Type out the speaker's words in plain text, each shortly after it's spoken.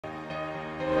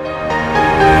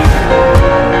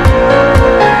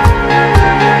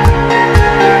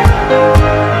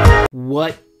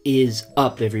What is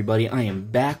up, everybody? I am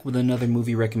back with another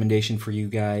movie recommendation for you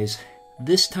guys.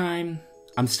 This time,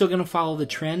 I'm still gonna follow the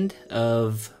trend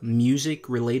of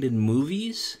music-related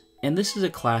movies, and this is a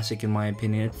classic in my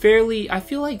opinion. I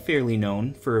feel like fairly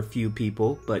known for a few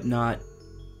people, but not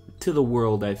to the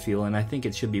world, I feel, and I think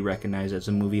it should be recognized as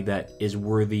a movie that is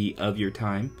worthy of your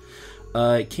time.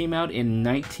 It came out in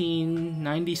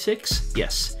 1996?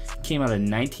 Yes, it came out in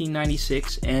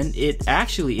 1996, and it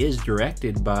actually is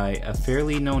directed by a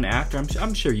fairly known actor.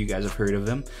 I'm sure you guys have heard of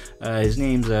him. His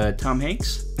name's Tom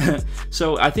Hanks.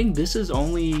 So I think this is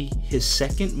only his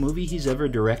second movie he's ever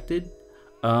directed.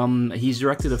 He's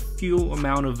directed a few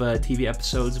amount of TV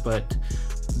episodes, but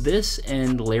this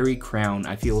and Larry Crown,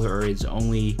 I feel, are his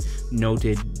only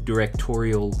noted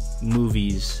directorial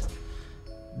movies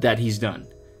that he's done.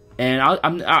 And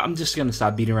I'm just gonna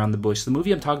stop beating around the bush. The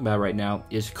movie I'm talking about right now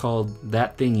is called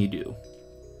That Thing You Do.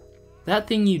 That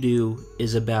Thing You Do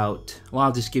is about, well,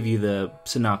 I'll just give you the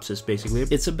synopsis basically.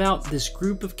 It's about this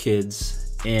group of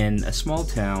kids in a small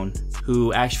town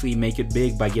who actually make it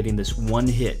big by getting this one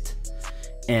hit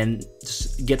and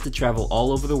just get to travel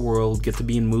all over the world, get to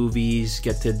be in movies,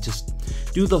 get to just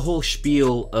do the whole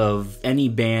spiel of any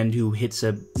band who hits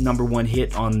a #1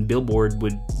 hit on Billboard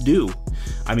would do.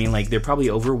 I mean, like, they're probably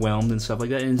overwhelmed and stuff like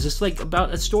that, and it's just like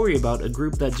about a story about a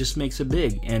group that just makes it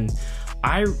big. And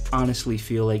I honestly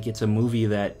feel like it's a movie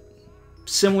that,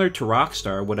 similar to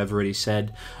Rockstar, what I've already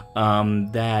said,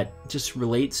 that just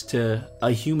relates to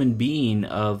a human being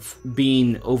of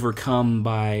being overcome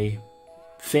by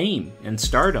fame and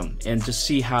stardom, and just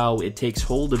see how it takes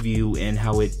hold of you and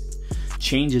how it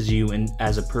changes you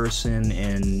as a person.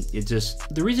 And it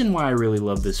just, the reason why I really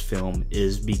love this film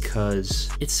is because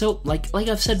it's so, like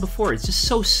I've said before, it's just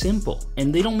so simple,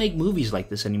 and they don't make movies like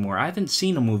this anymore. I haven't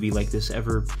seen a movie like this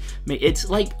ever. It's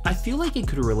like, I feel like it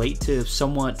could relate to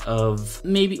somewhat of,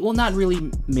 maybe, well, not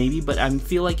really maybe, but I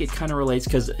feel like it kind of relates,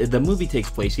 because the movie takes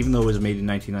place, even though it was made in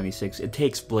 1996, it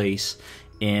takes place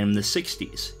in the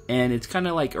 60s, and it's kind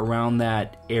of like around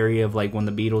that area of like when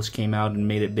the Beatles came out and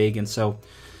made it big, and so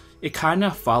it kind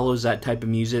of follows that type of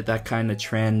music, that kind of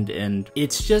trend. And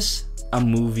it's just a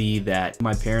movie that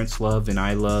my parents love and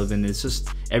I love, and it's just,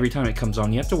 every time it comes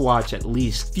on, you have to watch at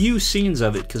least few scenes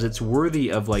of it, because it's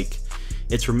worthy of, like,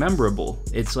 it's memorable.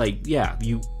 It's like, yeah,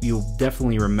 you'll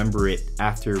definitely remember it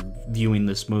after viewing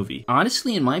this movie.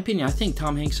 Honestly, in my opinion, I think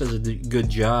Tom Hanks does a good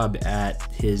job at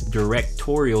his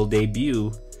directorial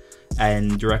debut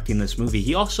and directing this movie.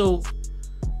 He also,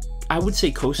 I would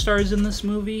say, co-stars in this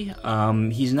movie.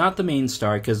 He's not the main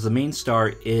star, because the main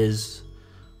star is,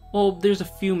 well, there's a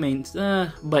few main,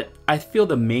 but I feel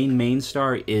the main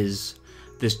star is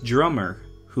this drummer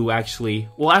who actually,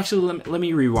 well, actually, let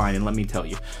me rewind and let me tell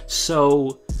you.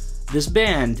 So this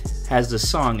band has this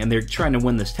song, and they're trying to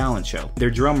win this talent show. Their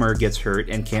drummer gets hurt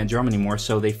and can't drum anymore,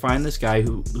 so they find this guy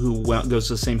who goes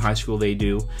to the same high school they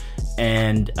do,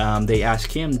 and they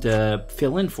ask him to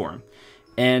fill in for him.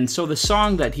 And so the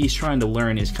song that he's trying to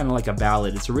learn is kind of like a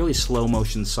ballad. It's a really slow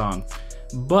motion song,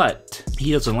 but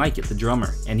he doesn't like it, the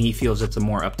drummer, and he feels it's a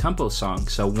more up-tempo song.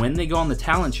 So when they go on the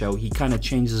talent show, he kind of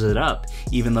changes it up.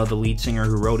 Even though the lead singer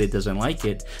who wrote it doesn't like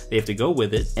it, they have to go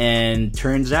with it. And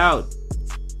turns out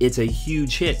it's a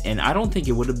huge hit, and I don't think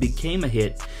it would have became a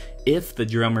hit if the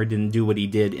drummer didn't do what he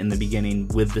did in the beginning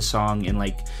with the song and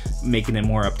like making it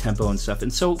more up-tempo and stuff.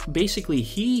 And so basically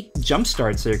he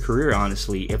jumpstarts their career,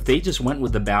 honestly. If they just went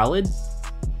with the ballad,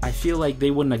 I feel like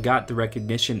they wouldn't have got the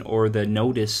recognition or the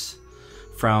notice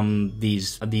from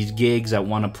these gigs that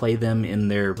want to play them in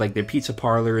their, like, their pizza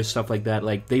parlors, stuff like that.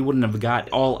 Like, they wouldn't have got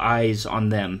all eyes on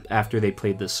them after they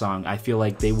played this song. I feel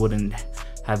like they wouldn't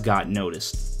have got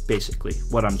noticed, basically,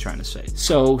 what I'm trying to say.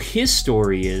 So his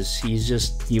story is,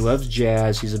 he loves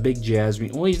jazz. He's a big jazz,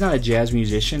 well, he's not a jazz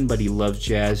musician, but he loves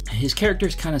jazz. His character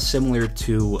is kind of similar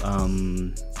to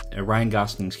Ryan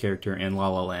Gosling's character in La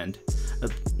La Land.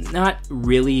 Not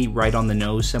really right on the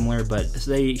nose similar, but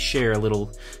they share a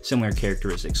little similar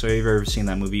characteristics. So if you've ever seen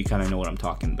that movie, you kind of know what I'm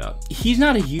talking about. He's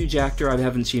not a huge actor. I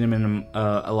haven't seen him in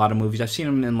a lot of movies. I've seen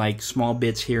him in like small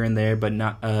bits here and there, but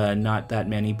not that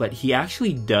many. But he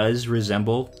actually does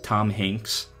resemble Tom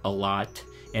Hanks a lot,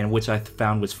 and which I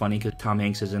found was funny, because Tom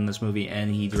Hanks is in this movie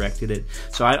and he directed it.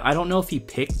 So I don't know if he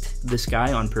picked this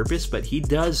guy on purpose, but he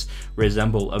does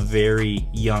resemble a very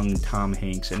young Tom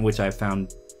Hanks, and which I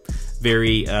found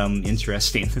very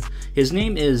interesting. His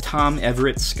name is Tom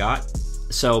Everett Scott.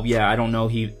 So yeah, I don't know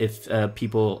if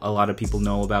a lot of people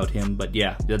know about him, but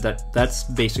yeah, that's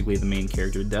basically the main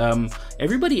character.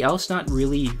 Everybody else, not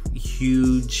really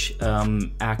huge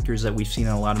actors that we've seen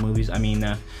in a lot of movies. I mean,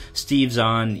 Steve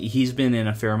Zahn, he's been in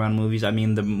a fair amount of movies. I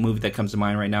mean, the movie that comes to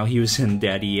mind right now, he was in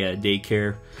Daddy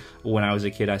Daycare. When I was a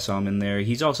kid, I saw him in there.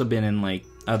 He's also been in like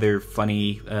other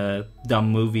funny, dumb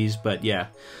movies, but yeah.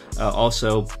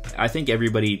 Also, I think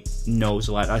everybody knows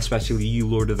a lot, especially you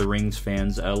Lord of the Rings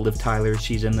fans. Liv Tyler,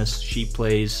 she's in this. She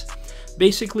plays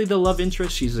basically the love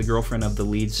interest. She's the girlfriend of the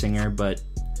lead singer, but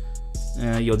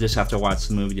you'll just have to watch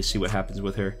the movie to see what happens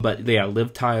with her. But yeah,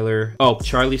 Liv Tyler. Oh,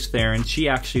 Charlize Theron. She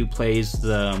actually plays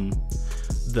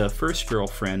the first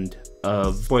girlfriend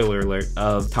of, spoiler alert,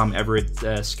 of Tom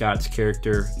Everett Scott's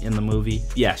character in the movie.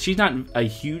 Yeah, she's not a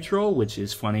huge role, which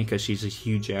is funny because she's a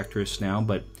huge actress now,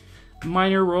 but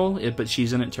minor role, but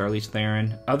she's in it, Charlize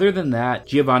Theron. Other than that,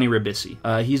 Giovanni Ribisi.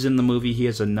 He's in the movie. He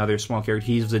has another small character.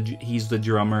 He's the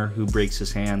drummer who breaks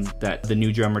his hand that the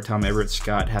new drummer Tom Everett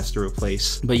Scott has to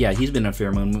replace. But yeah, he's been in a fair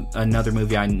amount. Another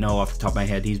movie I know off the top of my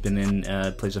head he's been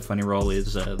in, plays a funny role,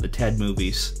 is the Ted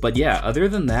movies. But yeah, other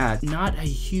than that, not a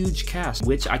huge cast,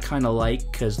 which I kind of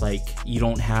like because like you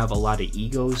don't have a lot of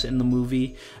egos in the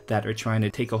movie that are trying to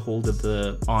take a hold of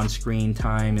the on-screen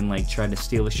time and like try to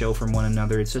steal the show from one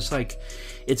another. It's just like,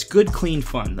 it's good, clean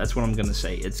fun. That's what I'm gonna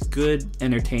say. It's good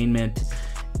entertainment,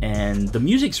 and the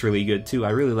music's really good too. I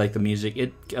really like the music.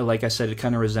 It, like I said, it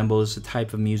kind of resembles the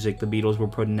type of music the Beatles were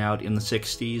putting out in the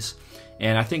 60s,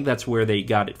 and I think that's where they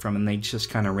got it from, and they just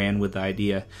kind of ran with the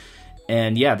idea.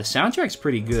 And yeah, the soundtrack's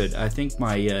pretty good. I think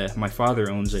my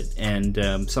father owns it, and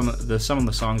some of the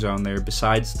songs on there,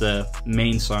 besides the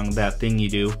main song, That Thing You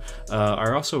Do,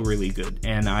 are also really good,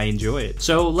 and I enjoy it.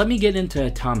 So let me get into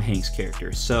Tom Hanks'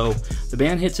 character. So the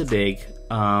band hits it big,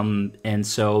 and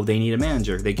so they need a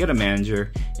manager. They get a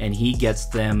manager, and he gets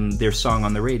them their song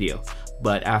on the radio.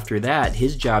 But after that,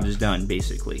 his job is done,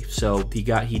 basically. So he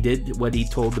did what he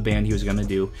told the band he was going to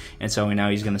do, and so now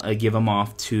he's going to give them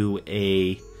off to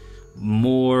a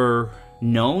more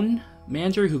known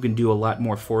manager who can do a lot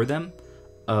more for them,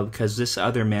 because this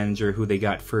other manager who they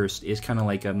got first is kind of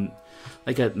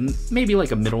maybe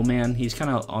like a middleman. He's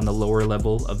kind of on the lower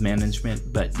level of management,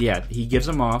 but yeah, he gives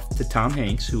them off to Tom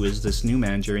Hanks, who is this new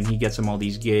manager, and he gets him all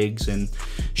these gigs and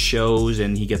shows,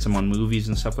 and he gets him on movies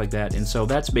and stuff like that. And so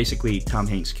that's basically Tom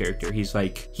Hanks' character. He's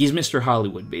Mr.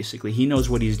 Hollywood, basically. He knows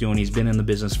what he's doing. He's been in the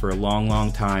business for a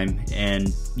long time,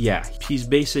 and yeah, he's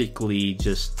basically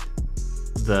just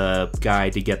the guy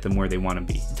to get them where they want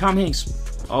to be. Tom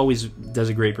Hanks always does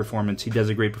a great performance. He does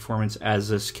a great performance as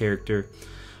this character,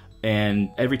 and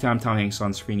every time Tom Hanks is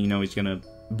on screen, you know he's gonna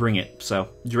bring it. So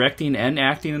directing and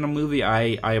acting in a movie,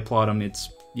 I applaud him. It's,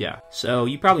 yeah. So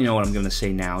you probably know what I'm gonna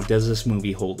say now. Does this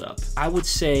movie hold up? I would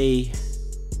say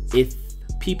if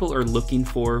people are looking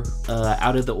for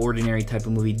out of the ordinary type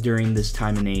of movie during this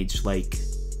time and age, like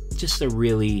just a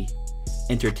really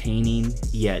entertaining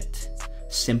yet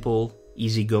simple,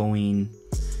 easygoing,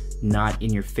 not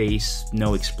in your face,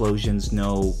 no explosions,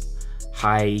 no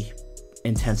high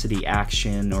intensity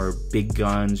action or big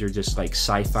guns or just like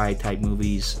sci-fi type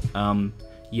movies,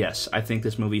 yes, I think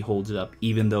this movie holds up.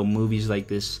 Even though movies like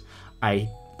this, I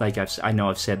know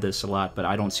I've said this a lot, but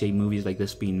I don't see movies like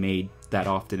this being made that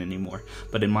often anymore.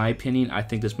 But in my opinion, I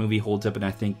think this movie holds up, and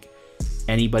I think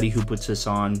anybody who puts this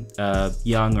on,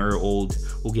 young or old,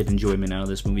 will get enjoyment out of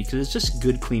this movie because it's just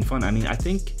good, clean fun. I mean, I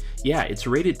think, yeah, it's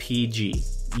rated PG.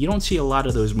 You don't see a lot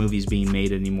of those movies being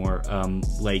made anymore,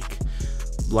 like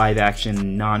live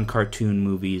action, non-cartoon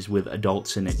movies with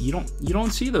adults in it. You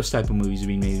don't see those type of movies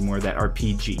being made anymore that are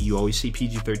PG. You always see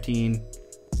PG-13,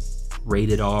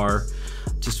 rated R,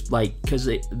 just like, because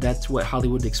that's what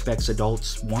Hollywood expects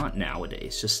adults want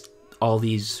nowadays. Just all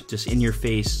these just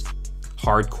in-your-face,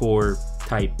 hardcore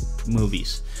type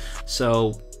movies.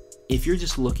 So if you're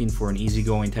just looking for an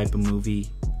easygoing type of movie,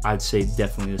 I'd say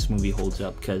definitely this movie holds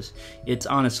up, because it's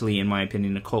honestly, in my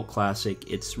opinion, a cult classic.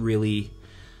 It's really,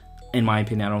 in my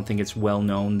opinion, I don't think it's well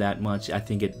known that much. I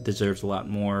think it deserves a lot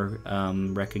more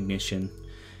recognition.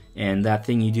 And That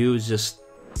Thing You Do is just,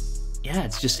 yeah,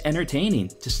 it's just entertaining.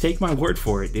 Just take my word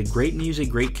for it. Great music,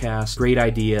 great cast, great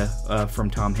idea from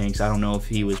Tom Hanks. I don't know if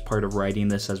he was part of writing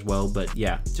this as well, but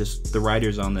yeah, just the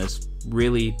writers on this,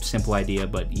 really simple idea,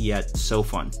 but yet so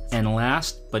fun. And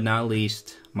last but not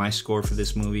least, my score for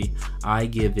this movie, I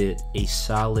give it a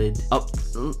solid,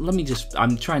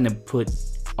 I'm trying to put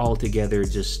all together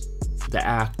just the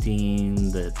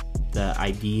acting, the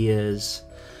ideas,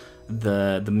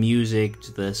 the music,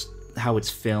 how it's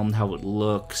filmed, how it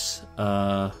looks.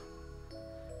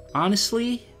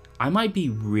 Honestly, I might be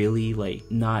really, like,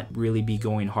 not really be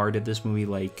going hard at this movie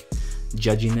like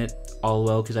judging it all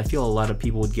low, because I feel a lot of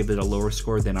people would give it a lower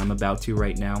score than I'm about to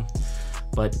right now.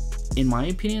 But in my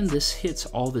opinion, this hits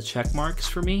all the check marks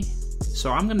for me.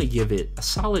 So I'm gonna give it a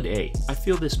solid A. I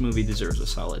feel this movie deserves a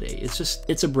solid A.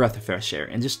 It's a breath of fresh air,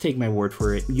 and just take my word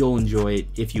for it, you'll enjoy it.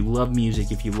 If you love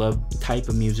music, if you love the type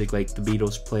of music like the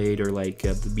Beatles played, or like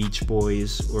the Beach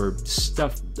Boys, or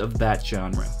stuff of that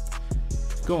genre,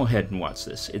 go ahead and watch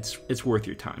this. It's worth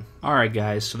your time. Alright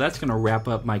guys, so that's gonna wrap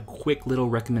up my quick little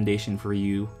recommendation for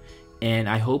you. And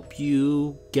I hope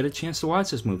you get a chance to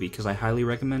watch this movie, because I highly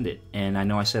recommend it. And I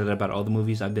know I said it about all the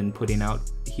movies I've been putting out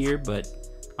here, but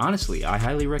honestly, I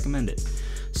highly recommend it.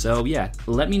 So yeah,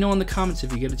 let me know in the comments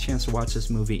if you get a chance to watch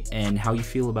this movie, and how you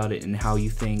feel about it, and how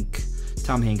you think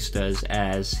Tom Hanks does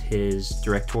as his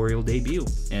directorial debut,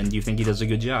 and do you think he does a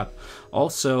good job?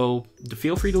 Also,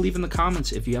 feel free to leave in the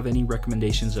comments if you have any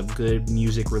recommendations of good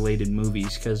music related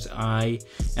movies, because I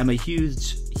am a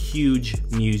huge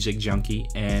music junkie,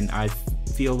 and I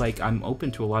feel like I'm open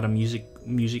to a lot of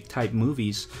music type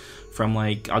movies. From,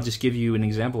 like, I'll just give you an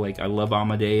example, like I love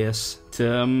Amadeus,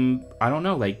 to I don't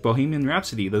know, like Bohemian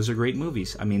Rhapsody. Those are great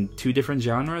movies. I mean, two different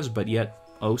genres, but yet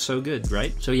oh so good,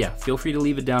 right? So yeah, feel free to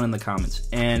leave it down in the comments.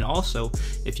 And also,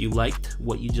 if you liked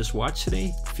what you just watched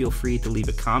today, feel free to leave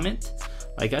a comment.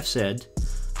 Like I've said,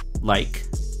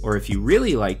 or if you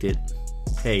really liked it,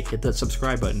 hey, hit that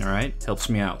subscribe button, alright? Helps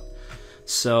me out.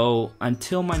 So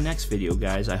until my next video,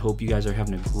 guys, I hope you guys are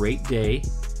having a great day,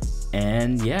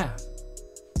 and yeah,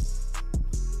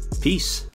 peace.